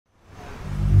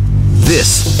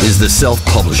This is the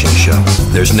Self-Publishing Show.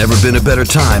 There's never been a better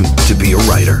time to be a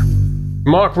writer.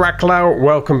 Marc Reklau,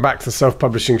 welcome back to the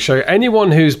Self-Publishing Show. Anyone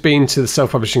who's been to the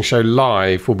Self-Publishing Show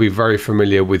live will be very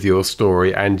familiar with your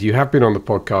story, and you have been on the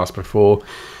podcast before.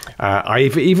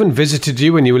 I've even visited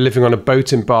you when you were living on a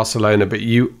boat in Barcelona, but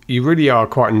you really are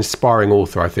quite an inspiring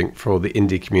author, I think, for the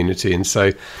indie community. And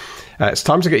so it's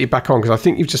time to get you back on, because I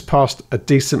think you've just passed a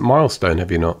decent milestone,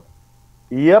 have you not?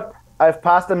 Yep, I've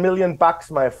passed $1 million,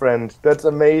 my friend. That's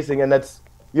amazing. And that's,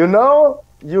 I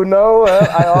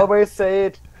always say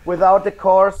it, without the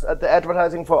course, the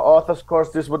Advertising for Authors course,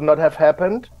 this would not have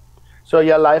happened. So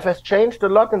yeah, life has changed a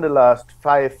lot in the last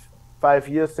five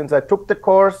years since I took the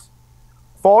course.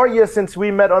 4 years since we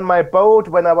met on my boat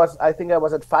when I think I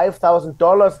was at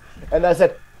 $5,000, and I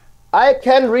said, I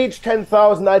can reach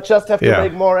 10,000. I just have to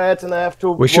make more ads, and I have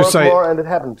to work more, and it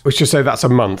happened. We should say that's a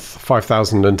month,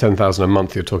 5,000 and 10,000 a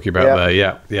month you're talking about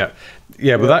there. Yeah.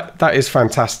 But that is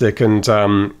fantastic,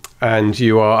 and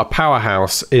you are a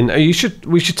powerhouse in. We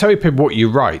should tell people what you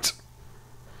write.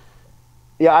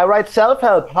 Yeah, I write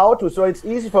self-help, how-to, so it's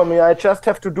easy for me. I just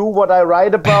have to do what I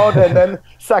write about, and then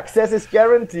success is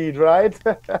guaranteed, right?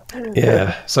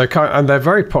 Yeah, and they're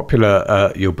very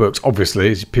popular, your books, obviously,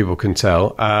 as people can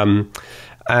tell.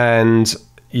 And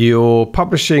you're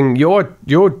publishing,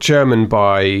 you're German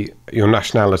by your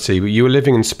nationality, but you were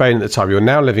living in Spain at the time. You're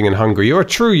now living in Hungary. You're a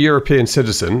true European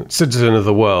citizen of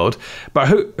the world. But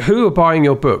who are buying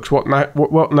your books?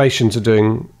 What nations are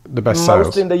doing the best sales?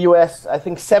 Mostly in the US. I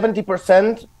think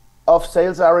 70% of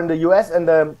sales are in the US,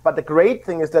 but the great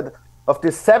thing is that of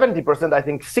this 70%, I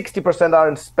think 60% are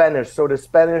in Spanish. So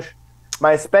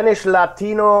my Spanish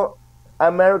Latino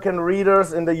American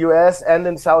readers in the US and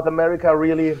in South America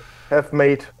really have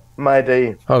made my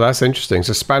day. Oh, that's interesting.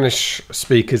 So Spanish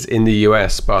speakers in the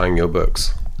US buying your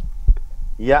books.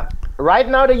 Yeah. Right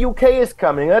now the UK is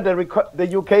coming.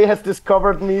 The UK has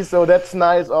discovered me, so that's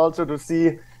nice also to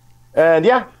see. And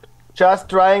yeah, just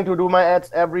trying to do my ads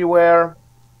everywhere.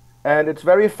 And it's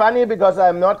very funny because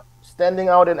I'm not standing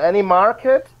out in any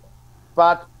market,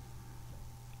 but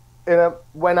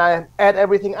when I add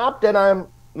everything up, then I'm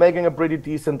making a pretty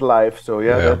decent life. So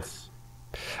yeah.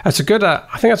 That's a good. I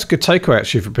think that's a good takeaway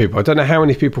actually for people. I don't know how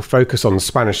many people focus on the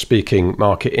Spanish-speaking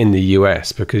market in the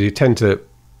US, because you tend to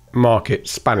market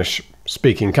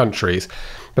Spanish-speaking countries,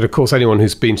 but of course anyone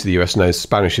who's been to the US knows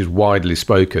Spanish is widely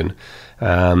spoken,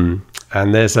 and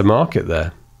there's a market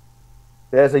there.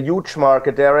 There's a huge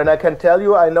market there, and I can tell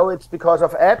you, I know it's because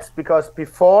of ads. Because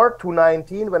before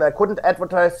 2019, when I couldn't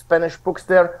advertise Spanish books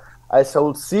there, I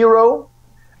sold 0,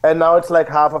 and now it's like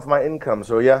half of my income.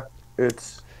 So yeah,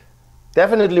 it's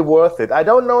definitely worth it. I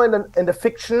don't know in the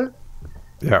fiction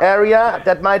area,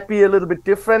 that might be a little bit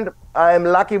different. I'm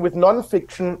lucky with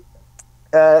non-fiction.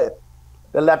 The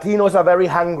Latinos are very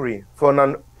hungry for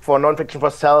non-fiction, for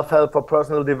self-help, for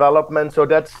personal development. So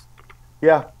that's,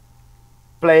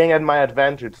 playing at my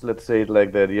advantage, let's say it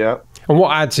like that, And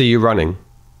what ads are you running?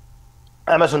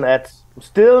 Amazon ads.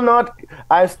 Still not.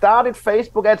 I started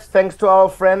Facebook ads thanks to our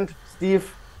friend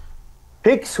Steve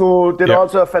Hicks, who did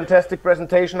also a fantastic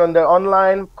presentation on the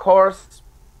online course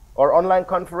or online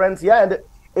conference. Yeah, and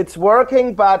it's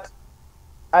working, but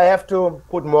I have to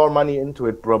put more money into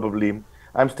it probably.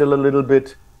 I'm still a little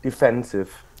bit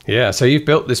defensive. Yeah, so you've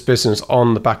built this business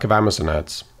on the back of Amazon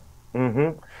ads.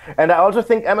 Mm-hmm. And I also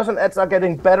think Amazon ads are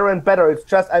getting better and better. It's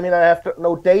just, I have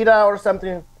no data or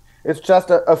something. It's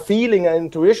just a feeling, an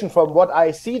intuition from what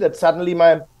I see that suddenly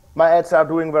my ads are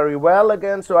doing very well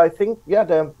again. So I think,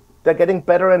 they're getting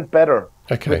better and better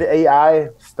with the AI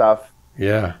stuff.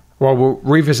 Yeah. Well, we'll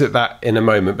revisit that in a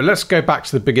moment, but let's go back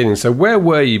to the beginning. So where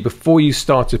were you before you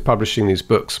started publishing these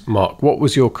books, Marc? What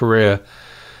was your career,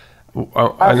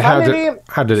 and how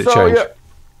did it change?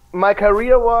 My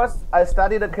career was, I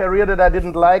studied a career that I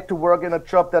didn't like, to work in a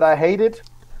job that I hated.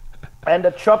 And the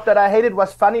job that I hated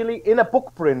was funnily in a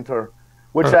book printer,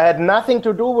 which I had nothing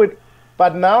to do with.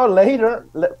 But now later,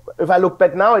 if I look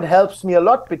back now, it helps me a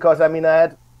lot, because I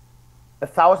had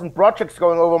 1,000 projects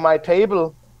going over my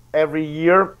table every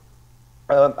year.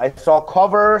 I saw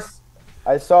covers,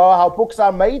 I saw how books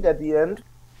are made at the end,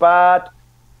 but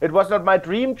it was not my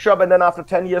dream job. And then after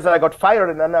 10 years I got fired,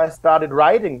 and then I started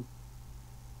writing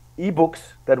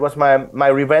ebooks. That was my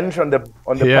revenge on the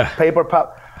paper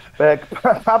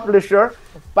publisher.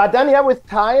 But then with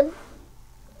time,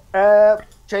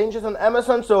 changes on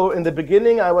Amazon. So in the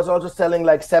beginning I was also selling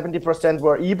like 70%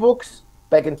 were ebooks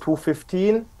back in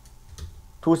 2015.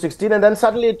 2016, and then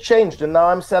suddenly it changed, and now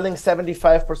I'm selling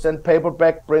 75%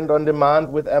 paperback, print on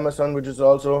demand with Amazon, which is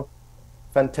also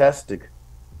fantastic.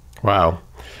 Wow.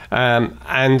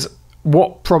 And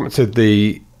what prompted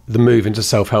the the move into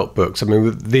self-help books? I mean,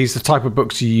 were these the type of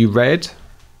books you read?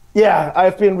 Yeah,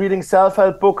 I've been reading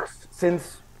self-help books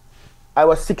since I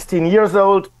was 16 years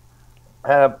old.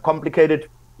 Complicated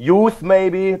youth,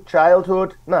 maybe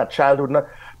childhood, not.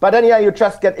 But then, yeah, you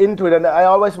just get into it. And I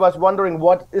always was wondering,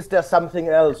 what is there something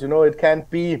else? You know, it can't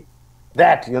be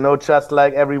that, you know, just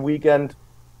like every weekend,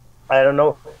 I don't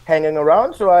know, hanging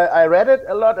around. So I read it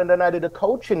a lot. And then I did a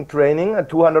coaching training, a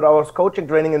 200 hours coaching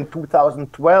training in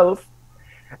 2012.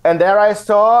 And there I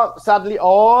saw suddenly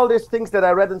all these things that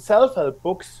I read in self-help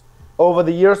books over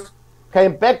the years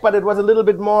came back, but it was a little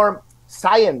bit more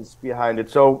science behind it.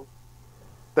 So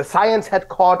the science had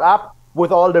caught up with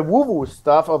all the woo-woo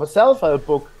stuff of a self-help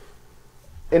book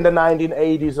in the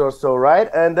 1980s or so, right?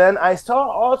 And then I saw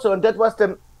also, and that was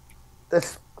the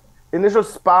initial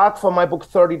spark for my book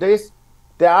 30 Days,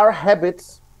 there are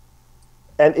habits,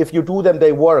 and if you do them,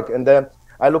 they work. And then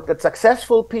I looked at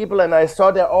successful people, and I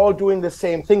saw they're all doing the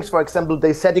same things. For example,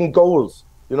 they're setting goals.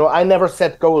 You know, I never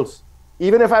set goals,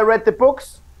 even if I read the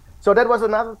books. So that was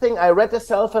another thing. I read the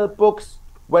self-help books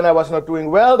when I was not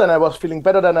doing well, then I was feeling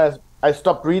better, then I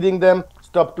stopped reading them,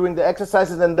 stopped doing the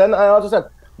exercises, and then I also said,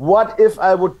 what if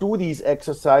I would do these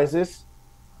exercises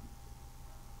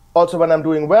also when I'm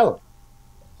doing well?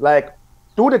 Like,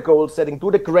 do the goal setting, do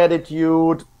the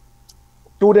gratitude,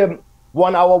 do the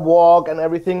 1 hour walk and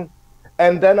everything.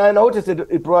 And then I noticed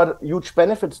it brought huge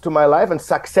benefits to my life and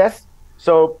success.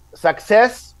 So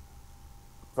success,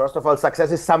 first of all, success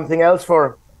is something else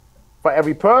for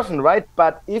every person, right?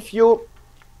 But if you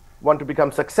want to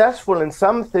become successful in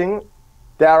something,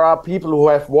 there are people who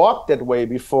have walked that way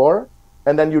before,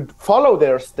 and then you follow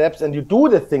their steps and you do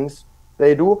the things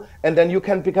they do, and then you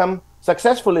can become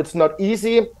successful. It's not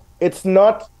easy, it's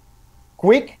not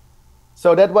quick.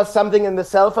 So that was something in the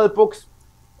self-help books.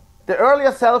 The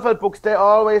earlier self-help books, they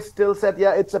always still said,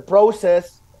 yeah, it's a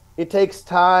process, it takes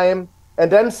time.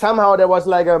 And then somehow there was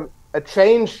like a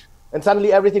change, and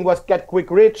suddenly everything was get quick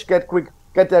rich, get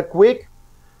that quick.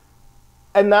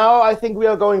 And now I think we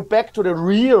are going back to the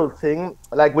real thing,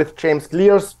 like with James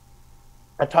Clear's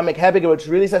Atomic Habit, which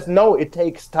really says, no, it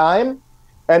takes time.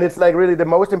 And it's like really the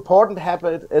most important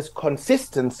habit is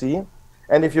consistency.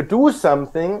 And if you do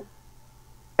something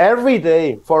every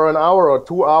day for an hour or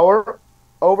 2 hours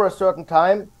over a certain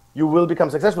time, you will become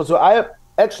successful. So I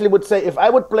actually would say if I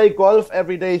would play golf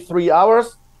every day 3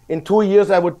 hours, in 2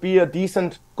 years I would be a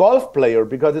decent golf player,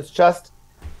 because it's just,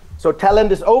 so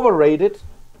talent is overrated.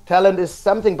 Talent is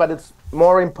something, but it's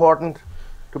more important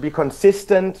to be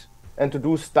consistent and to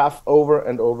do stuff over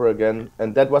and over again.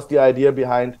 And that was the idea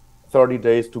behind 30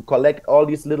 Days, to collect all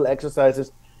these little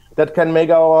exercises that can make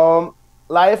our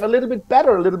life a little bit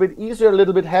better, a little bit easier, a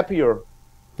little bit happier.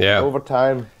 Yeah. Over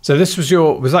time. So this was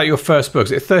that your first book?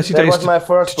 Is it 30 Days was my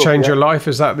first to Change Your Life?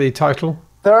 Is that the title?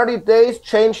 30 Days,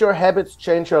 Change Your Habits,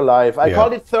 Change Your Life. I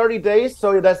called it 30 Days,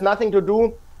 so it has nothing to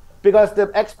do, because the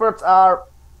experts are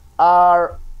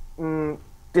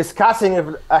discussing if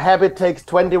a habit takes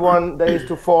 21 days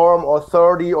to form, or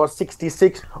 30, or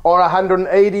 66, or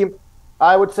 180.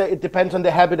 I would say it depends on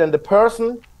the habit and the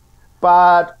person.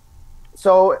 But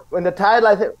so in the title,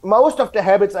 I think most of the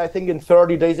habits, I think in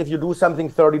 30 days, if you do something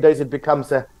 30 days, it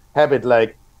becomes a habit.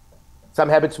 Like some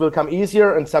habits will come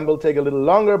easier and some will take a little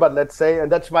longer, but let's say,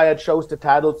 and that's why I chose the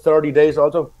title 30 Days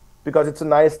also, because it's a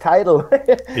nice title.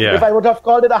 If I would have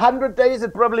called it 100 days,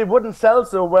 it probably wouldn't sell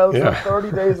so well. So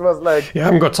 30 days was like... I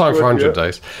haven't got time for 100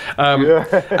 days.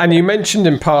 And you mentioned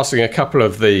in passing a couple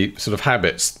of the sort of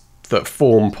habits that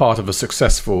form part of a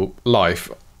successful life.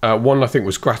 One, I think,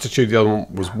 was gratitude. The other one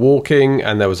was walking.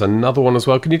 And there was another one as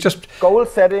well. Can you just... Goal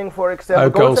setting, for example. Oh,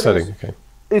 goal setting. Okay.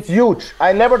 It's huge.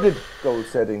 I never did goal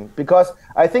setting, because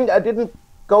I think I didn't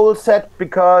goal set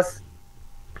because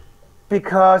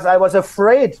I was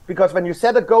afraid. Because when you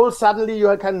set a goal, suddenly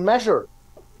you can measure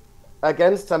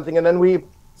against something. And then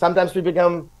sometimes we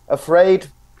become afraid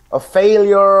of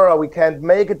failure, or we can't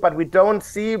make it, but we don't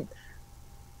see...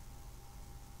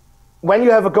 When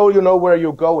you have a goal, you know where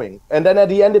you're going. And then at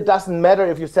the end, it doesn't matter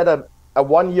if you set a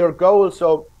 1 year goal.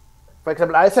 So, for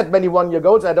example, I set many 1 year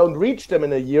goals. I don't reach them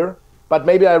in a year, but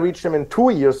maybe I reach them in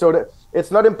 2 years. So it's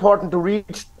not important to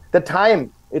reach the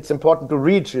time. It's important to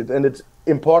reach it. And it's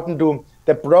important to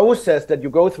the process that you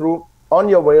go through on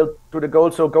your way to the goal.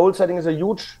 So goal setting is a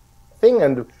huge thing.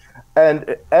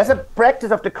 And as a practice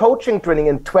of the coaching training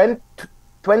in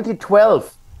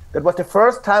 2012, that was the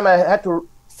first time I had to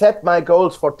set my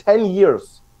goals for 10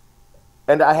 years.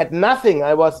 And I had nothing.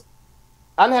 I was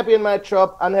unhappy in my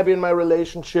job, unhappy in my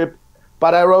relationship.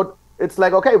 But I wrote, it's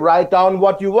like, okay, write down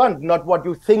what you want, not what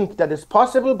you think that is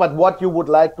possible, but what you would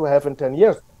like to have in 10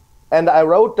 years. And I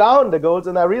wrote down the goals,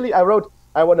 and I wrote,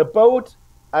 I want a boat,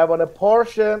 I want a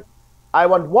Porsche. I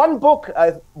want one book.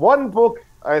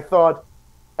 I thought.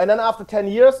 And then after 10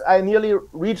 years, I nearly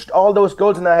reached all those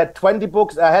goals, and I had 20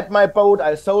 books. I had my boat.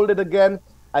 I sold it again.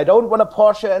 I don't want a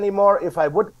Porsche anymore. If I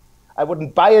would, I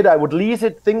wouldn't buy it. I would lease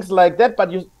it, things like that.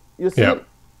 But you see,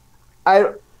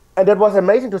 and that was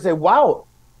amazing to say, wow,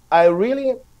 I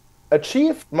really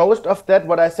achieved most of that,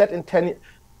 what I said in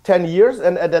 10 years.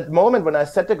 And at that moment when I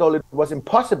set the goal, it was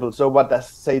impossible. So what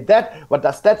does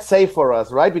that say for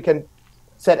us, right? We can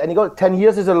set any goal. 10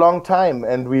 years is a long time,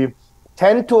 and we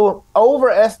tend to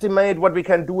overestimate what we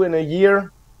can do in a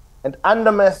year and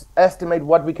underestimate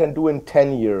what we can do in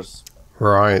 10 years.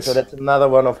 Right. So that's another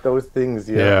one of those things.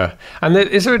 Yeah. And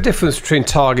is there a difference between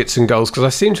targets and goals? Because I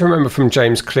seem to remember from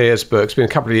James Clear's book, it's been a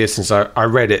couple of years since I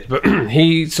read it, but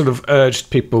he sort of urged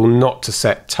people not to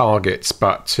set targets,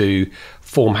 but to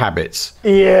form habits.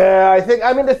 Yeah,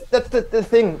 I mean, that's the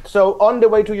thing. So on the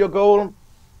way to your goal,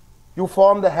 you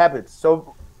form the habits.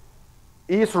 So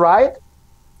he's right.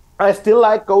 I still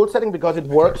like goal setting because it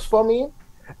works for me.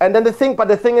 And then the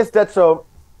thing is that, so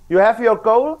you have your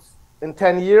goals in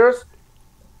 10 years.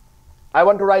 I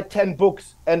want to write 10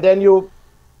 books, and then you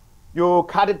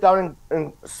cut it down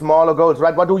in smaller goals,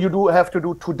 right? What do you have to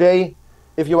do today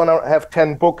if you want to have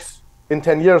 10 books in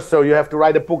 10 years? So you have to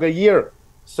write a book a year.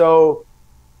 So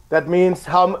that means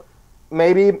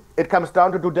maybe it comes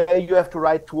down to today you have to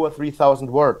write 2,000 or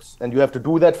 3,000 words, and you have to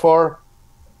do that for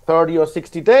 30 or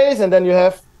 60 days, and then you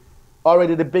have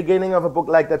already the beginning of a book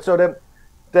like that. So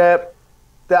the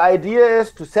idea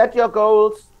is to set your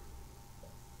goals,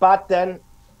 but then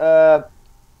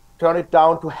turn it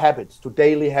down to habits, to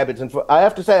daily habits. And I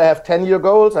have to say, I have 10-year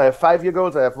goals, I have 5-year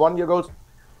goals, I have 1-year goals,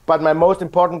 but my most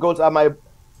important goals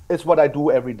is what I do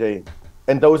every day.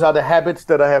 And those are the habits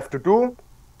that I have to do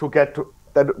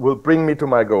that will bring me to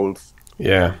my goals.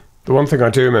 Yeah. The one thing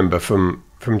I do remember from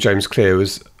James Clear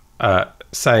was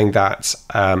saying that,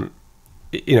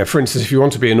 for instance, if you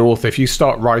want to be an author, if you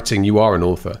start writing, you are an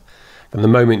author. And the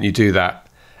moment you do that,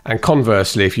 and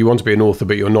conversely, if you want to be an author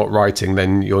but you're not writing,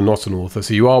 then you're not an author.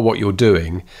 So you are what you're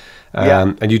doing.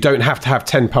 And you don't have to have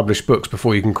 10 published books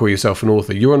before you can call yourself an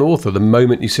author. You're an author the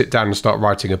moment you sit down and start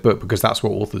writing a book, because that's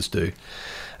what authors do.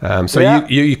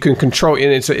 You can control,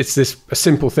 and it's a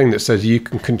simple thing that says you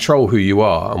can control who you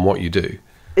are and what you do.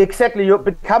 Exactly. You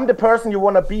become the person you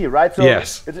want to be, right? So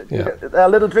yes. There are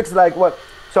little tricks like what?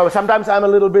 So sometimes I'm a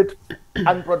little bit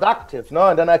unproductive, no?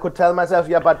 And then I could tell myself,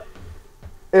 yeah, but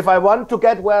if I want to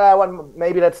get where I want,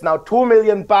 maybe that's now $2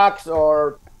 million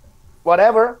or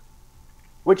whatever,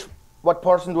 what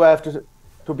person do I have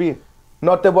to be?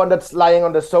 Not the one that's lying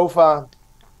on the sofa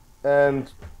and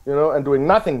doing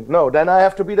nothing. No, then I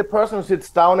have to be the person who sits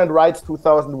down and writes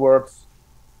 2,000 words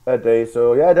a day.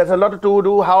 So yeah, there's a lot to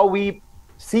do how we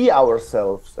see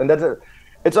ourselves, and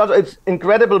it's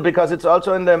incredible because it's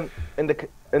also in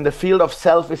the field of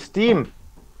self-esteem.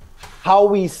 How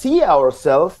we see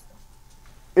ourselves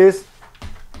is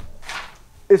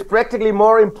practically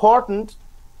more important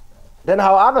than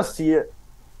how others see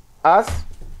us,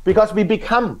 because we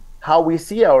become how we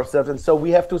see ourselves, and so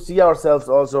we have to see ourselves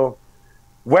also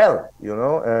well,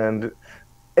 and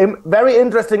very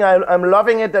interesting. I'm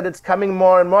loving it that it's coming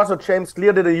more and more. So James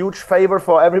Clear did a huge favor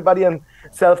for everybody in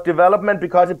self-development,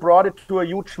 because it brought it to a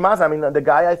huge mass. I mean, the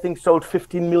guy, I think, sold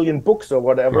 15 million books or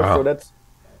whatever. Wow. So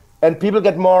and people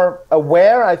get more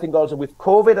aware, I think, also with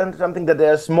COVID and something, that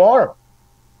there's more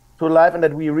to life and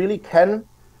that we really can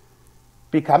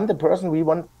become the person we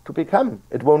want to become.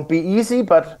 It won't be easy,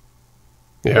 but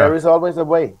there is always a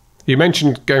way. You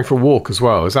mentioned going for a walk as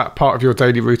well. Is that part of your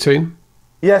daily routine?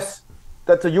 Yes,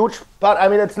 that's a huge part. I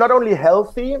mean, it's not only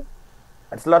healthy,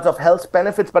 it's lots of health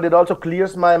benefits, but it also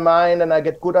clears my mind, and I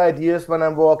get good ideas when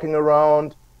I'm walking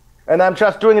around. And I'm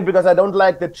just doing it because I don't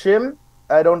like the gym.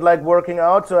 I don't like working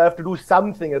out, so I have to do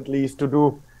something at least to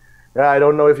do. I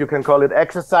don't know if you can call it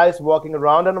exercise, walking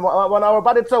around in 1 hour,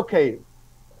 but it's okay.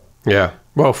 Yeah.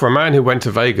 Well, for a man who went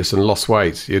to Vegas and lost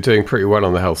weight, you're doing pretty well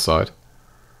on the health side.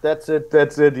 That's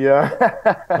it, yeah.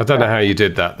 I don't know how you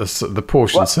did that. The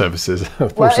portion services,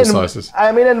 portion sizes.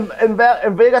 I mean, in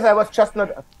Vegas, I was just not.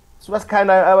 It was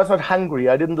I was not hungry.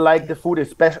 I didn't like the food,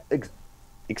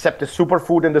 except the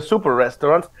superfood in the super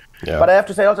restaurants. Yeah. But I have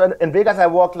to say also, in Vegas, I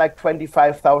walked like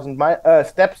 25,000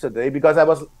 steps a day, because I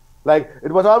was like,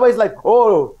 it was always like,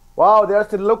 oh, wow, there's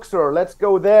the Luxor, let's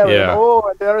go there. Yeah.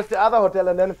 And there's the other hotel.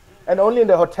 And only in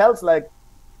the hotels, like,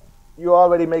 you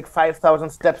already make 5,000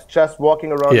 steps just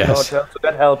walking around the hotel. So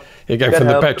that helped. You're going from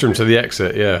the bedroom to the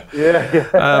exit, yeah.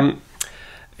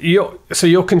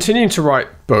 You're continuing to write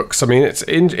books. I mean, it's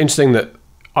interesting that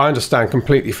I understand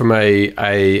completely from a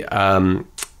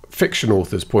fiction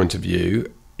author's point of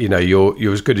view. you know,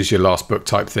 you're as good as your last book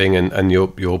type thing, and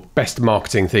your best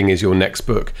marketing thing is your next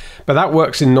book. But that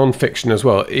works in non-fiction as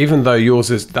well, even though yours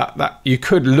is that you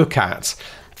could look at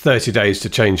 30 Days to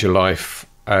Change Your Life,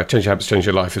 Change Your Habits, Change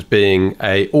Your Life as being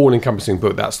a all-encompassing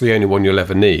book. That's the only one you'll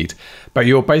ever need. But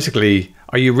you're basically,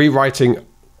 are you rewriting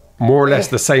more or less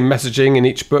the same messaging in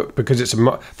each book because it's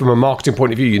from a marketing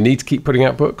point of view, you need to keep putting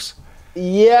out books?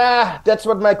 Yeah, that's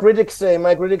what my critics say.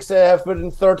 My critics say I have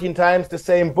written 13 times the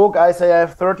same book. I say I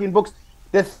have 13 books.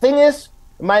 The thing is,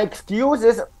 my excuse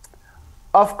is,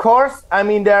 of course, I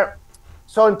mean,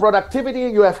 so in productivity,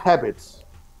 you have habits.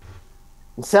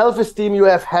 In self-esteem, you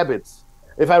have habits.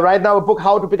 If I write now a book,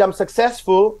 How to Become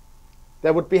Successful,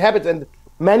 there would be habits. And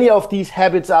many of these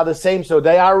habits are the same, so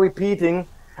they are repeating.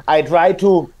 I try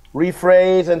to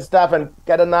rephrase and stuff and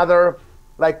get another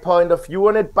point of view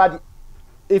on it. But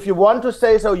if you want to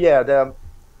say so, yeah,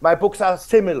 my books are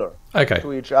similar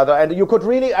to each other. And you could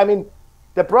really, I mean,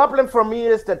 the problem for me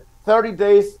is that 30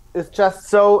 Days is just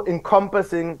so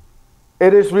encompassing.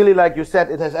 It is really, like you said,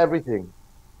 it has everything.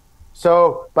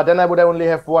 So, but then I would only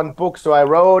have one book. So I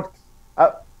wrote,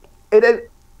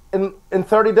 in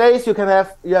 30 Days, you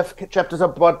have chapters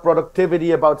about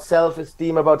productivity, about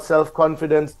self-esteem, about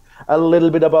self-confidence, a little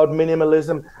bit about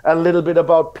minimalism, a little bit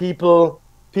about people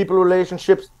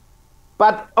relationships,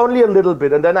 but only a little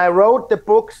bit. And then I wrote the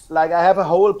books, I have a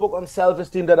whole book on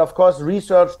self-esteem that, of course,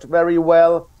 researched very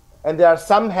well. And there are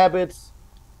some habits,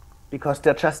 because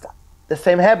they're just the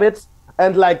same habits,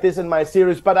 and like this in my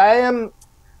series. But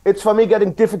it's for me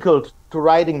getting difficult to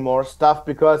writing more stuff,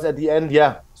 because at the end,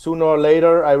 sooner or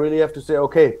later, I really have to say,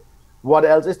 okay, what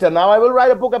else is there? Now I will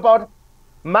write a book about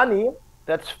money.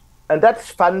 That's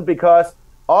fun, because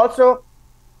also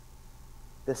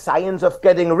the science of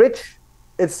getting rich,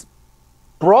 it's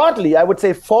broadly, I would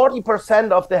say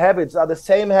 40% of the habits are the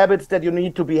same habits that you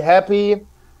need to be happy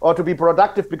or to be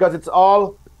productive, because it's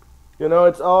all,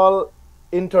 it's all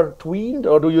intertwined,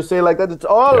 or do you say like that? It's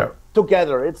all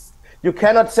together. You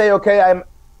cannot say, okay,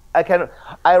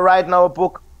 I write now a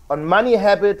book on money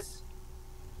habits.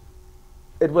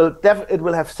 It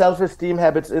will have self-esteem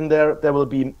habits in there. There will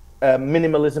be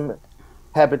minimalism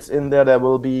habits in there. There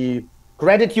will be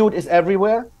gratitude is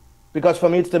everywhere, because for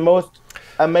me it's the most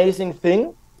amazing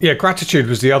thing. Yeah, gratitude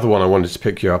was the other one I wanted to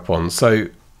pick you up on. So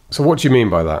what do you mean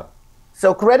by that?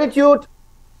 So gratitude,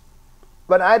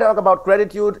 when I talk about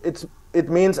gratitude, it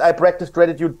means I practice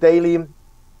gratitude daily,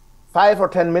 5 or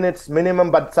 10 minutes minimum,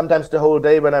 but sometimes the whole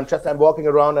day. When I'm walking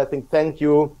around, I think thank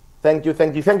you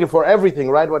for everything,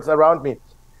 right? What's around me.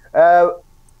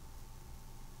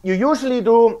 You usually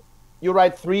you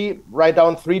write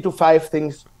down 3 to 5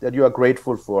 things that you are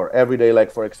grateful for every day. Like,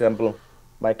 for example,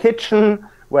 my kitchen,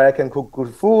 where I can cook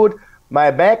good food, my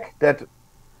back that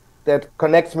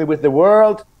connects me with the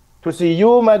world. To see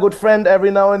you, my good friend,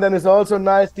 every now and then is also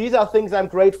nice. These are things I'm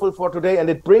grateful for today, and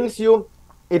it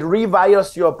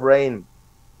rewires your brain.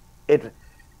 It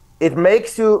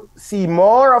makes you see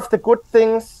more of the good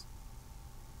things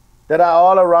that are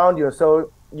all around you.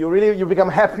 So you become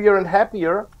happier and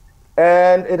happier.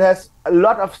 And it has a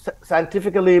lot of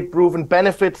scientifically proven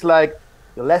benefits, like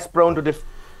you're less prone to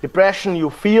depression,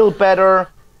 you feel better,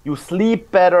 you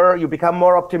sleep better, you become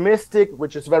more optimistic,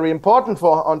 which is very important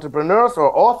for entrepreneurs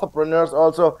or authorpreneurs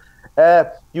also.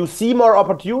 You see more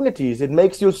opportunities. It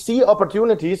makes you see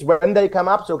opportunities when they come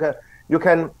up, so you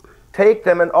can take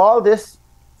them. And all this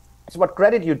is what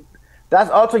gratitude does.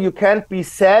 Also, you can't be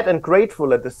sad and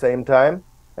grateful at the same time,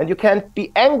 and you can't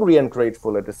be angry and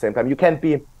grateful at the same time. You can't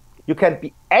be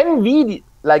envy,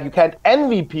 like you can't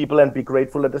envy people and be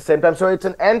grateful at the same time. So it's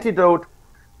an antidote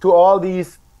to all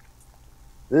these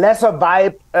lesser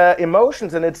vibe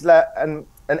emotions, and it's like an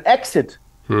exit.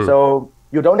 So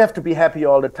you don't have to be happy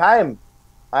all the time.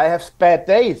 I have bad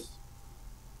days,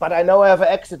 but I know I have an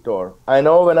exit door. I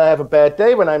know when I have a bad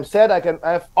day, when I'm sad, I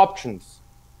have options.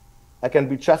 I can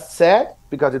be just sad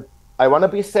because I want to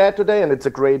be sad today, and it's a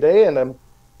great day, and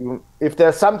if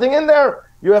there's something in there,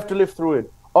 you have to live through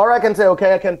it. Or I can say,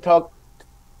 okay, I can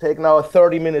take now a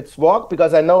 30 minutes walk,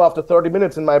 because I know after 30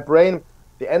 minutes in my brain,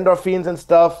 the endorphins and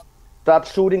stuff start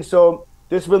shooting. So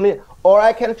this will mean, or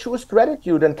I can choose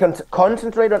gratitude and can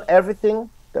concentrate on everything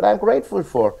that I'm grateful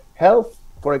for. Health,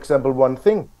 for example, one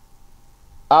thing.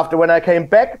 When I came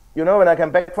back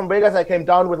from Vegas, I came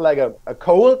down with like a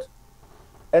cold,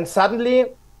 and suddenly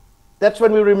that's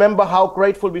when we remember how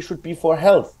grateful we should be for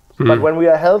health. But when we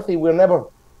are healthy, we're never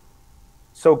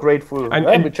so grateful,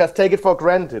 and we just take it for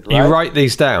granted, right? You write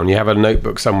these down. You have a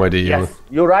notebook somewhere, do you? Yes,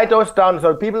 you write those down.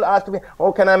 So people ask me,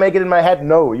 oh, can I make it in my head?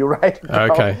 No, you write it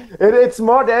down. Okay. It's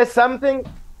more, there's something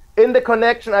in the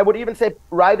connection. I would even say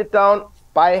write it down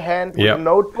by hand with a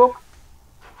notebook.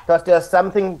 because there's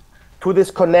something to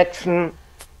this connection,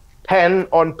 pen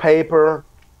on paper,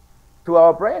 to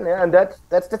our brain. Yeah? And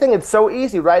that's the thing. It's so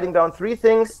easy, writing down 3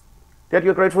 things that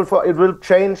you're grateful for. It will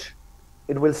change.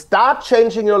 It will start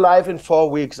changing your life in 4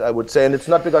 weeks, I would say. And it's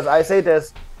not because I say,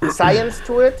 there's science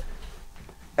to it.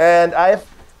 And I've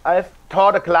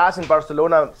taught a class in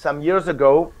Barcelona some years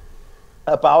ago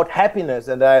about happiness.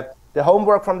 And the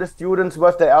homework from the students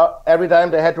was every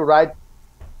time they had to write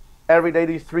every day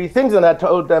these 3 things. And I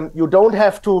told them, you don't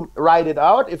have to write it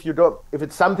out. If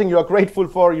it's something you're grateful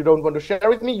for, you don't want to share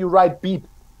with me, you write beep.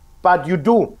 But you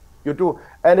do.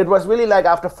 And it was really like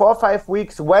after 4 or 5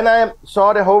 weeks, when I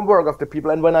saw the homework of the people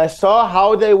and when I saw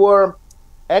how they were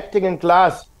acting in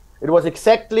class, it was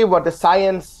exactly what the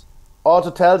science also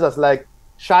tells us. Like,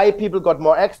 shy people got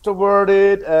more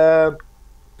extroverted,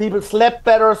 people slept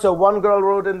better. So one girl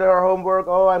wrote in their homework,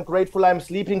 oh, I'm grateful I'm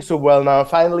sleeping so well now. I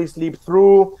finally sleep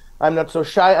through. I'm not so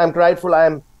shy. I'm grateful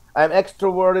I'm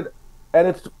extroverted. And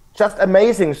it's just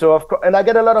amazing. So of course, and I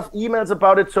get a lot of emails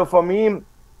about it. So for me,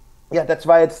 yeah, that's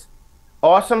why it's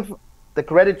awesome. The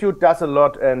gratitude does a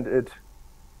lot, and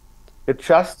it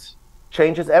just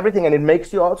changes everything, and it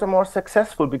makes you also more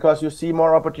successful because you see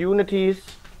more opportunities.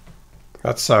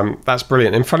 That's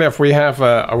brilliant. And funny enough, we have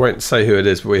I won't say who it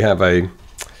is, but we have an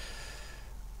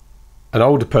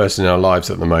older person in our lives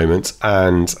at the moment,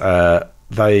 and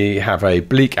they have a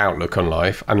bleak outlook on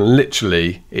life, and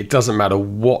literally it doesn't matter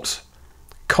what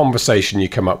conversation you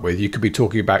come up with. You could be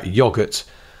talking about yogurt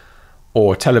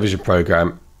or a television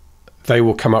program, they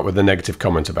will come up with a negative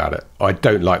comment about it. I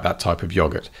don't like that type of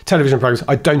yogurt. Television programs,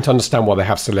 I don't understand why they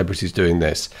have celebrities doing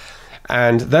this.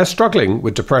 And they're struggling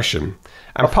with depression.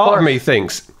 And part of me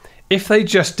thinks, if they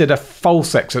just did a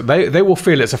false exercise, they will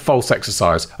feel it's a false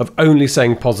exercise of only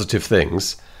saying positive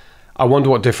things. I wonder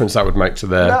what difference that would make to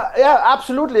their... Yeah,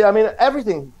 absolutely. I mean,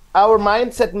 everything. Our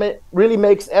mindset really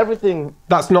makes everything.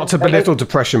 That's not to belittle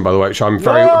depression, by the way, which I'm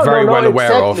very well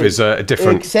aware of is a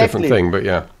different thing, but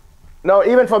yeah. No,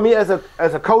 even for me as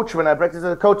a coach, when I practice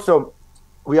as a coach, so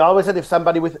we always said if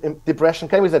somebody with depression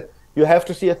came, we said, you have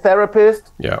to see a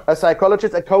therapist, a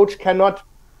psychologist. A coach cannot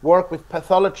work with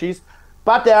pathologies,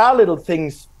 but there are little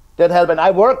things that help. And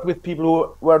I worked with people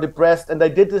who were depressed, and they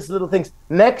did these little things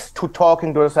next to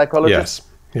talking to a psychologist.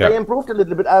 Yes. They improved a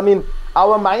little bit. I mean,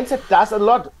 our mindset does a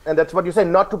lot, and that's what you say,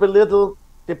 not to belittle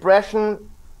depression,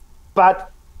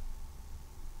 but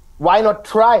why not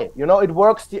try? You know, it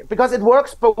works because it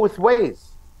works both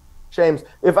ways, James.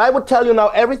 If I would tell you now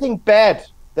everything bad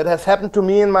that has happened to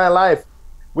me in my life,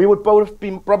 we would both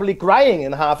be probably crying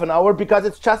in half an hour because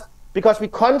it's just because we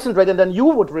concentrate, and then you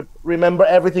would remember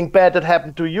everything bad that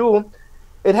happened to you.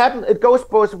 It goes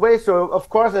both ways. So of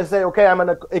course I say, okay, I'm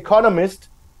an economist.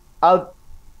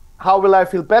 How will I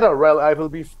feel better? Well, I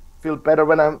will feel better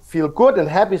when I feel good and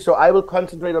happy. So I will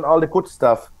concentrate on all the good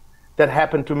stuff that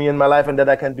happened to me in my life and that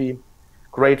I can be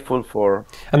grateful for.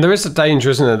 And there is a danger,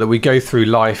 isn't there, that we go through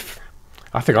life,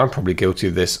 I think I'm probably guilty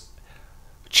of this,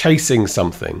 chasing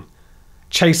something,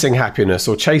 chasing happiness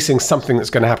or chasing something that's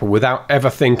going to happen without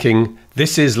ever thinking,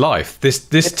 this is life. This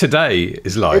today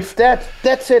is life.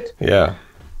 That's it. Yeah.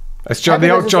 It's the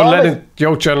old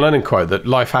John Lennon quote that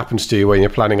life happens to you when you're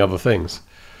planning other things.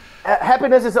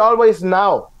 Happiness is always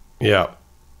now. Yeah.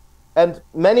 And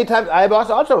many times I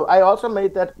also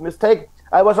made that mistake.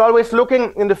 I was always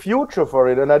looking in the future for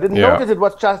it, and I didn't notice it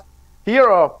was just here.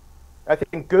 Or I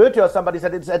think Goethe or somebody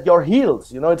said it's at your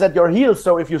heels. You know, it's at your heels.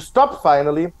 So if you stop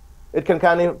finally, it can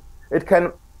catch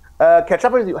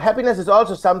up with you. Happiness is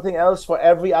also something else for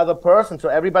every other person. So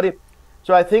everybody.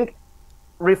 So I think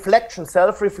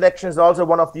self-reflection is also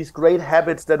one of these great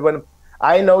habits that when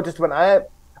I noticed when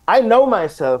I know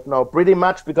myself now pretty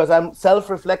much because I'm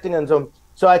self-reflecting, and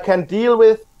so I can deal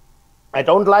with, I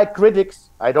don't like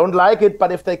critics, I don't like it,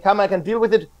 but if they come, I can deal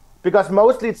with it because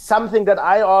mostly it's something that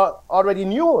I already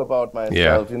knew about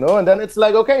myself, you know, and then it's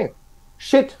like, okay,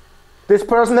 shit, this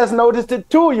person has noticed it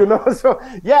too, you know, so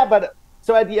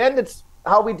at the end, it's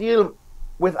how we deal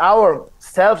with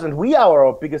ourselves, and we are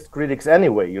our biggest critics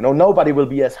anyway, you know, nobody will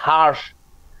be as harsh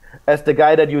as the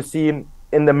guy that you see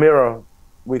in the mirror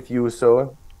with you,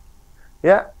 so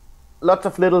yeah, lots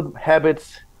of little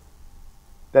habits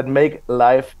that make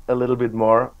life a little bit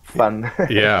more fun.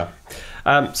 Yeah.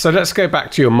 So let's go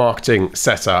back to your marketing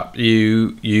setup.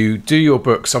 You do your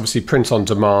books, obviously print on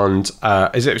demand.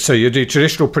 Is it so you do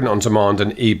traditional print on demand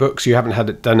and ebooks? You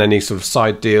haven't done any sort of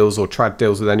side deals or trad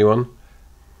deals with anyone?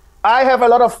 I have a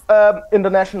lot of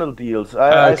international deals.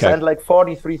 I sent like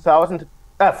 43,000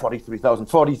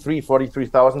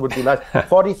 would be nice.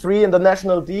 43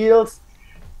 international deals.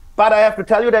 But I have to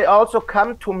tell you, they also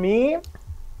come to me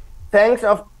thanks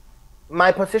of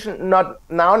my position, not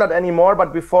now, not anymore,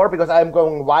 but before, because I'm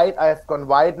going wide. I have gone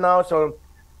wide now. So,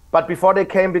 but before they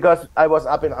came, because I was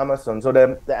up in Amazon. So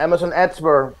the Amazon ads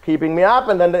were keeping me up,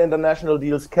 and then the international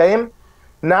deals came.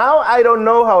 Now I don't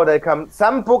know how they come.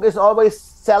 Some book is always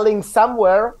selling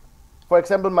somewhere. For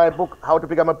example, my book, How to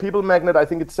Become a People Magnet, I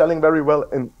think it's selling very well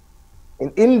in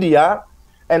India.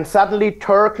 And suddenly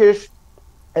Turkish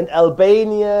and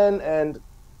Albanian and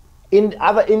in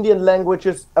other Indian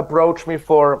languages approach me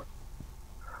for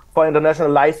international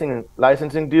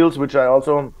licensing deals, which I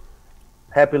also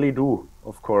happily do,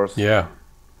 of course. Yeah.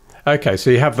 Okay, so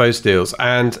you have those deals,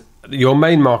 and your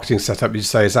main marketing setup, you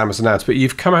say, is Amazon ads, but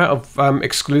you've come out of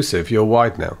exclusive. You're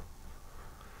wide now.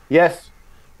 Yes,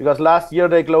 because last year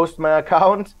they closed my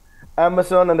account,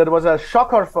 Amazon, and it was a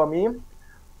shocker for me.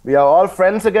 We are all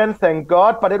friends again, thank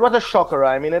God, but it was a shocker.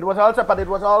 I mean, it was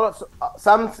also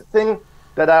something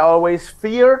that I always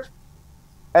feared,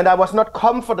 and I was not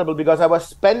comfortable because I was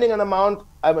spending an amount.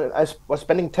 I was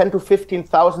spending $10,000 to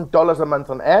 $15,000 a month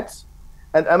on ads,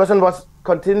 and Amazon was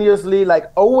continuously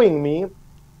like owing me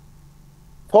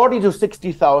 $40,000 to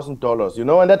 $60,000. You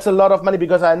know, and that's a lot of money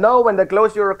because I know when they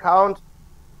close your account,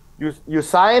 you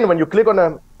sign, when you click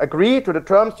on agree to the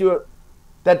terms,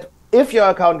 that if your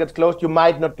account gets closed, you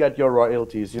might not get your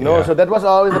royalties. You know, Yeah. so that was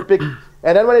always a big.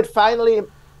 And then when it finally,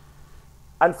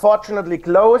 unfortunately,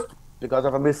 closed because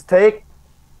of a mistake,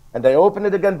 and they opened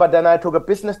it again, but then I took a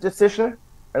business decision,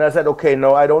 and I said, okay,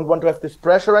 no, I don't want to have this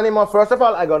pressure anymore. First of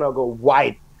all, I'm gonna go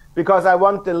wide because I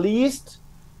want the least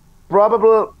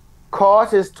probable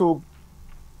cause is to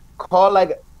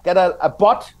get a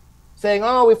bot saying,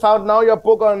 oh, we found now your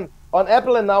book on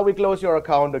Apple, and now we close your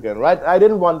account again, right? I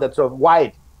didn't want that, so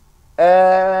wide.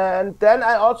 And then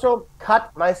I also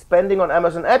cut my spending on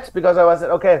Amazon ads because I was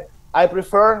okay, I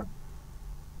prefer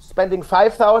spending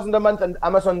 $5,000 a month and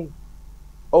Amazon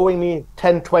owing me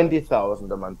 $10,000,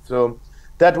 $20,000 a month. So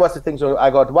that was the thing. So I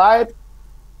got wide,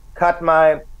 cut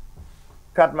my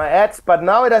ads, but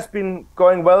now it has been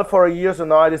going well for a year. So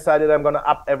now I decided I'm going to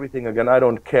up everything again. I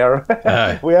don't care.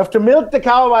 We have to milk the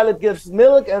cow while it gives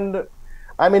milk. And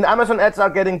I mean, Amazon ads are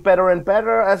getting better and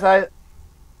better as I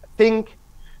think.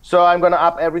 So I'm going to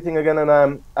up everything again,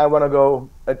 and I want to go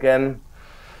again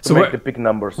to make the big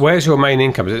numbers. Where's your main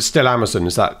income? Is it still Amazon?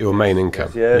 Is that your main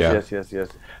income? Yes.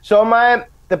 So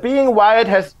the being wide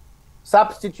has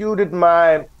substituted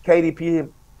my KDP,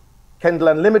 Kindle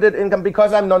Unlimited income,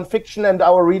 because I'm non-fiction and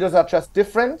our readers are just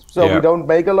different. So we don't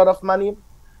make a lot of money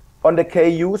on the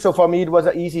KU. So for me, it was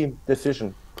an easy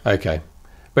decision. Okay.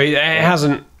 But it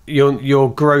hasn't,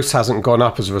 your gross hasn't gone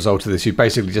up as a result of this. You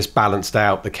basically just balanced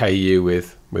out the KU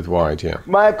with wide, yeah.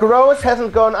 My gross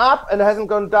hasn't gone up and hasn't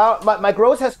gone down. My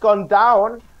gross has gone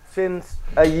down since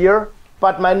a year,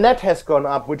 but my net has gone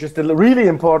up, which is the really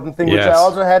important thing, which I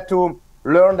also had to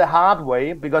learn the hard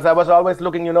way, because I was always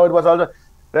looking, it was also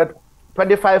that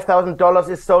 $25,000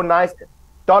 is so nice,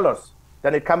 dollars.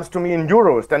 Then it comes to me in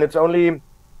euros. Then it's only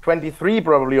 23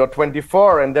 probably, or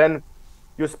 24. And then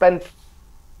you spend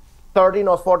 13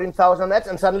 or 14,000 on ads,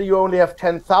 and suddenly you only have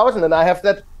 10,000. And I have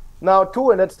that now too.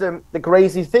 And that's the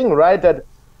crazy thing, right? That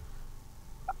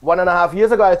 1.5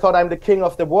 years ago, I thought I'm the king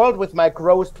of the world with my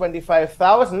gross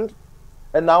 25,000.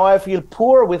 And now I feel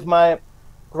poor with my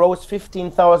gross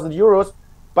 15,000 euros.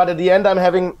 But at the end, I'm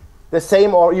having the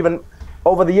same or even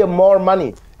over the year more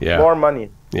money. More money.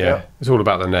 Yeah. It's all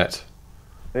about the net.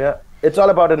 Yeah. It's all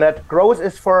about the net. Gross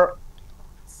is for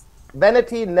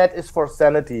vanity, net is for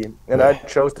sanity. And I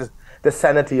chose the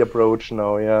sanity approach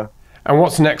now, yeah. And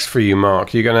what's next for you,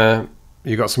 Marc? You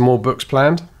got some more books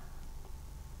planned?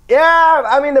 Yeah,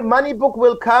 I mean, the money book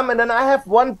will come, and then I have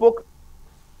one book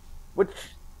which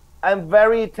I'm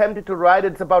very tempted to write.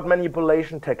 It's about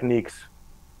manipulation techniques,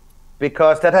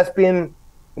 because that has been,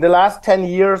 in the last 10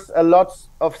 years, a lot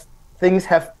of things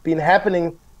have been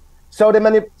happening. So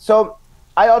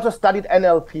I also studied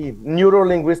NLP,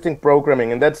 neuro-linguistic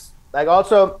programming, and that's like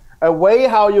also a way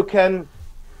how you can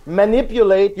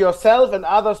manipulate yourself and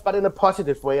others, but in a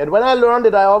positive way. And when I learned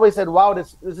it, I always said, wow,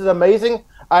 this is amazing.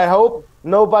 I hope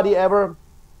nobody ever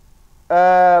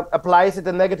applies it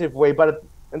a negative way. But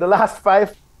in the last 4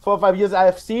 or 5 years, I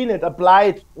have seen it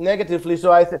applied negatively.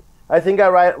 So I think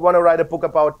I want to write a book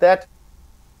about that.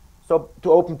 So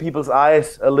to open people's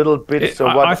eyes a little bit.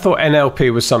 I thought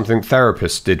NLP was something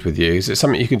therapists did with you. Is it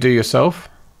something you can do yourself?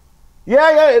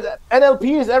 Yeah.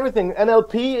 NLP is everything.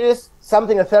 NLP is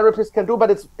something a therapist can do,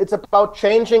 but it's about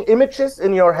changing images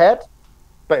in your head,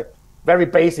 but very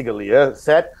basically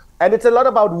said. And it's a lot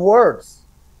about words.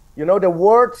 You know, the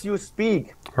words you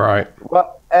speak. Right.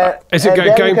 Well, Is it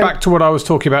going back to what I was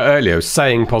talking about earlier,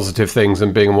 saying positive things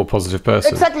and being a more positive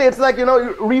person? Exactly. It's like, you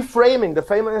know, reframing, the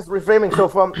famous reframing. So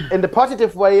from in the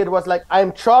positive way, it was like,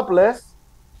 I'm jobless.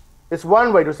 It's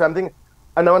one way to something.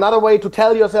 And another way to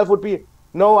tell yourself would be,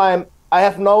 no, I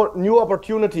have no new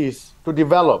opportunities to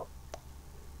develop.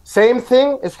 Same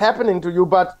thing is happening to you,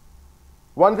 but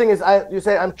one thing is you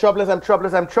say, I'm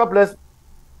jobless.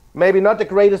 Maybe not the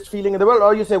greatest feeling in the world.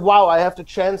 Or you say, wow, I have the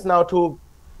chance now to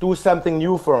do something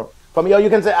new for me. Or you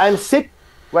can say, I'm sick.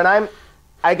 When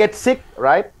I get sick,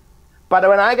 right? But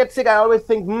when I get sick, I always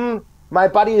think, my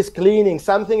body is cleaning.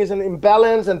 Something is in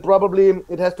imbalance, and probably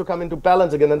it has to come into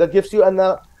balance again. And that gives you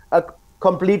a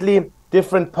completely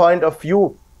different point of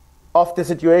view of the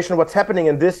situation, what's happening.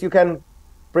 And this you can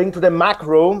bring to the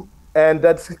macro, and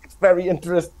that's very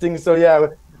interesting. So yeah,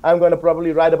 I'm going to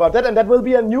probably write about that. And that will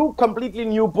be a completely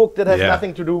new book that has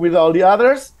nothing to do with all the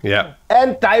others. Yeah.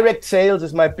 And direct sales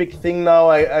is my big thing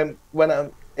now. When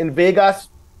I'm in Vegas,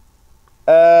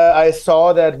 I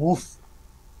saw that, woof.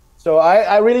 So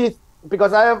I really,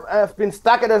 because I have been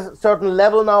stuck at a certain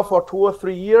level now for 2 or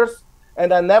 3 years,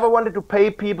 and I never wanted to pay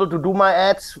people to do my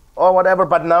ads or whatever,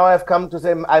 but now I've come to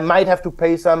say I might have to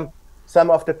pay some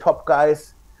of the top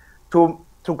guys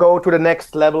to go to the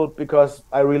next level, because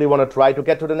I really want to try to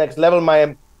get to the next level.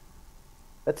 My,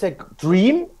 let's say,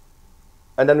 dream,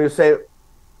 and then you say,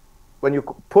 when you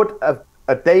put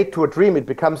a date to a dream, it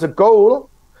becomes a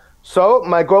goal. So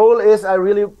my goal is,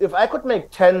 if I could make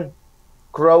 10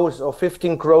 grows or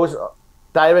 15 grows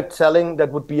direct selling, that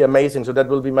would be amazing. So that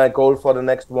will be my goal for the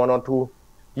next 1 or 2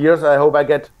 years. I hope I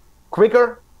get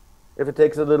quicker. If it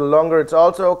takes a little longer, it's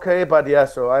also okay. But yeah,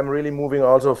 so I'm really moving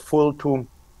also full to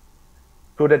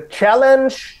the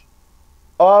challenge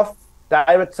of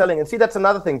direct selling. And see, that's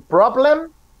another thing.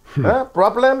 Problem,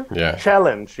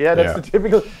 challenge. Yeah, that's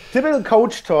the typical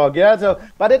coach talk. Yeah. So,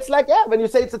 but it's like, when you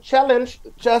say it's a challenge,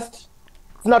 it's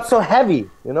not so heavy.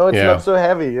 You know, it's not so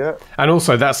heavy. Yeah. And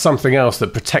also, that's something else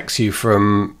that protects you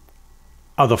from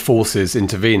other forces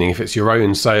intervening. If it's your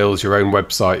own sales, your own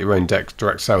website, your own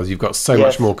direct sales, you've got so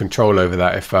much more control over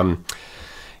that. If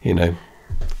you know,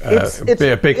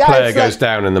 a big player goes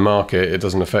down in the market, it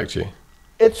doesn't affect you.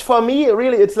 It's, for me,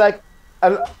 really, it's like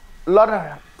a lot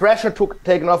of pressure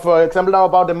taken off. For example, now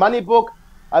about the money book,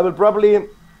 I will probably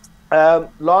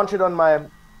launch it on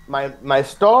my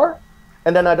store,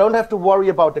 and then I don't have to worry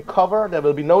about the cover. There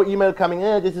will be no email coming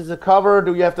in, this is a cover,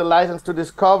 do you have the license to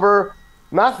this cover?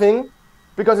 Nothing,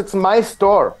 because it's my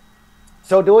store.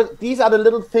 So these are the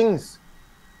little things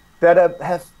that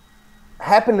have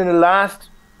happened in the last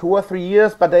 2 or 3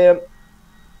 years, but they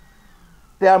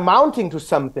are mounting to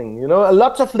something. You know,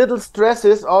 lots of little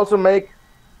stresses also make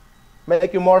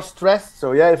you more stressed.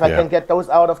 So yeah, if I can get those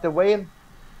out of the way,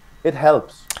 it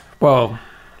helps. Well,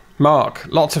 Marc,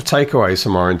 lots of takeaways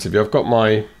from our interview. I've got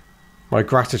my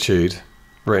gratitude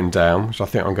written down, which I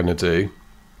think I'm going to do.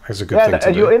 That's a good thing to do.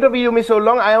 And you interviewed me so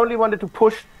long, I only wanted to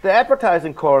push the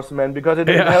advertising course, man, because it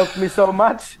helped me so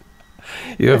much.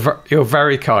 You're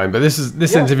very kind, but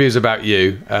this interview is about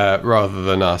you rather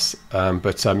than us.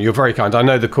 But you're very kind. I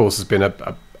know the course has been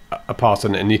a part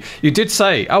of it, and you did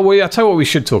say, I tell you what we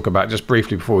should talk about just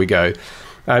briefly before we go.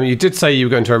 You did say you were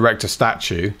going to erect a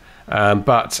statue,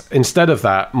 but instead of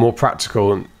that, more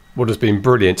practical, and what has been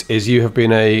brilliant is you have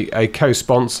been a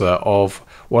co-sponsor of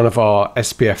one of our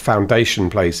SPF foundation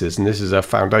places, and this is a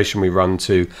foundation we run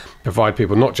to provide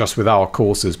people not just with our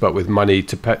courses, but with money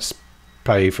to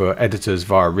pay for editors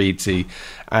via Reedsy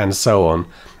and so on.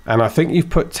 And I think you've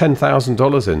put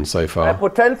 $10,000 in so far. I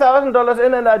put $10,000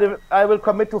 in, and I will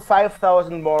commit to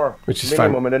 5,000 more, which is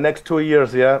minimum in the next 2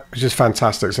 years. Yeah, which is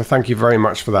fantastic. So thank you very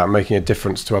much for that, making a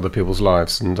difference to other people's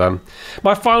lives. And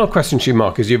my final question to you,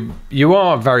 Marc, is you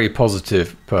are a very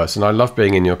positive person. I love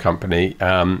being in your company.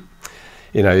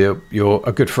 You know, you're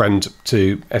a good friend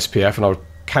to SPF, and I'll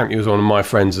count you as one of my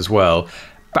friends as well.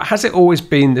 But has it always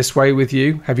been this way with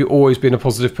you? Have you always been a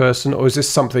positive person, or is this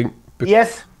something?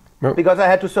 Yes, because I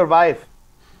had to survive.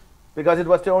 Because it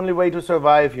was the only way to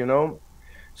survive, you know.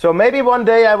 So maybe one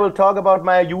day I will talk about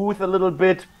my youth a little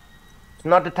bit. It's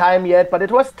not the time yet, but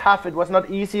it was tough. It was not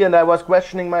easy, and I was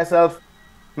questioning myself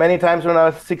many times when I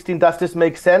was 16. Does this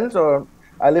make sense? Or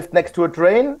I lived next to a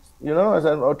train, you know,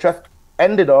 or just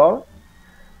end it all.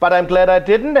 But I'm glad I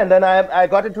didn't, and then I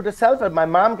got into the self-help. My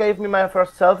mom gave me my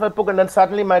first self-help book, and then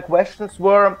suddenly my questions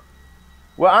were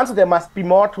answered. There must be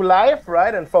more to life,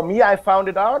 right? And for me, I found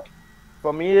it out.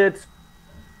 For me, it's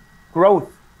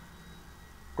growth.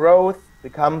 Growth,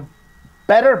 become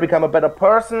better, become a better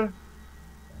person.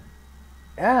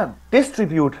 Yeah,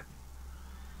 distribute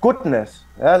goodness.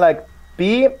 Yeah, like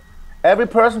be every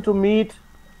person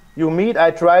you meet,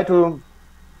 I try to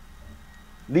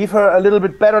leave her a little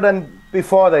bit better than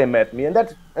before they met me, and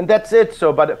that's it.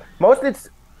 So, but mostly it's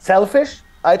selfish.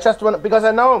 I just want, because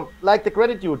I know, like the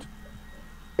gratitude,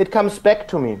 it comes back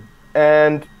to me,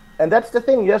 and that's the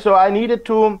thing. Yeah. So I needed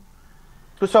to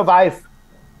survive,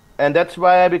 and that's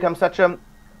why I become such a.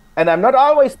 And I'm not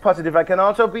always positive. I can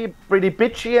also be pretty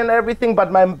bitchy and everything,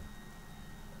 but my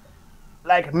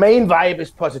main vibe is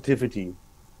positivity.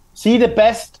 See the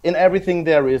best in everything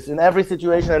there is, in every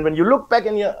situation. And when you look back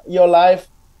in your life,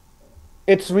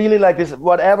 it's really like this,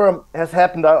 whatever has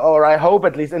happened, or I hope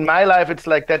at least in my life, it's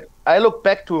like that. I look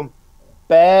back to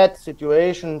bad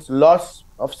situations, loss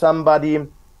of somebody,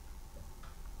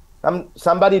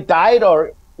 somebody died,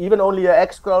 or even only an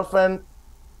ex-girlfriend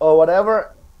or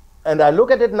whatever. And I look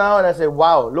at it now and I say,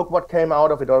 wow, look what came out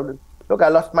of it. Or, look, I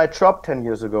lost my job 10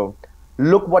 years ago.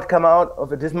 Look what came out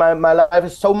of it. My life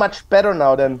is so much better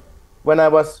now than when I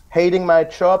was hating my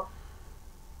job.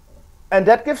 And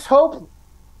that gives hope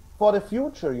for the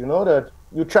future, that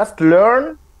you just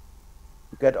learn,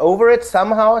 you get over it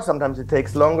somehow. Sometimes it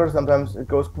takes longer, sometimes it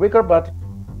goes quicker, but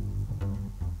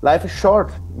life is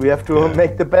short. We have to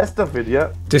make the best of it,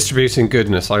 yeah. Distributing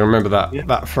goodness. I remember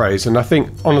that phrase. And I think,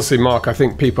 honestly, Marc, I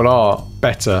think people are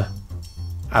better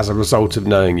as a result of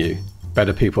knowing you.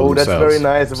 Better people themselves. Oh, that's very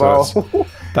nice. Wow. So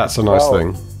that's a nice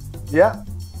thing. Yeah.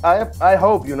 I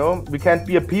hope, we can't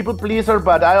be a people pleaser,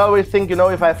 but I always think,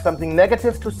 if I have something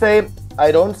negative to say,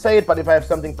 I don't say it, but if I have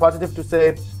something positive to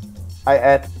say, I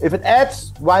add. If it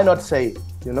adds, why not say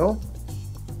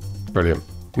it, Brilliant.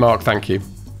 Marc, thank you.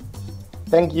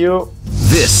 Thank you.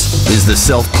 This is the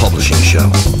Self-Publishing Show.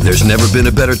 There's never been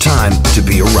a better time to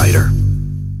be a writer.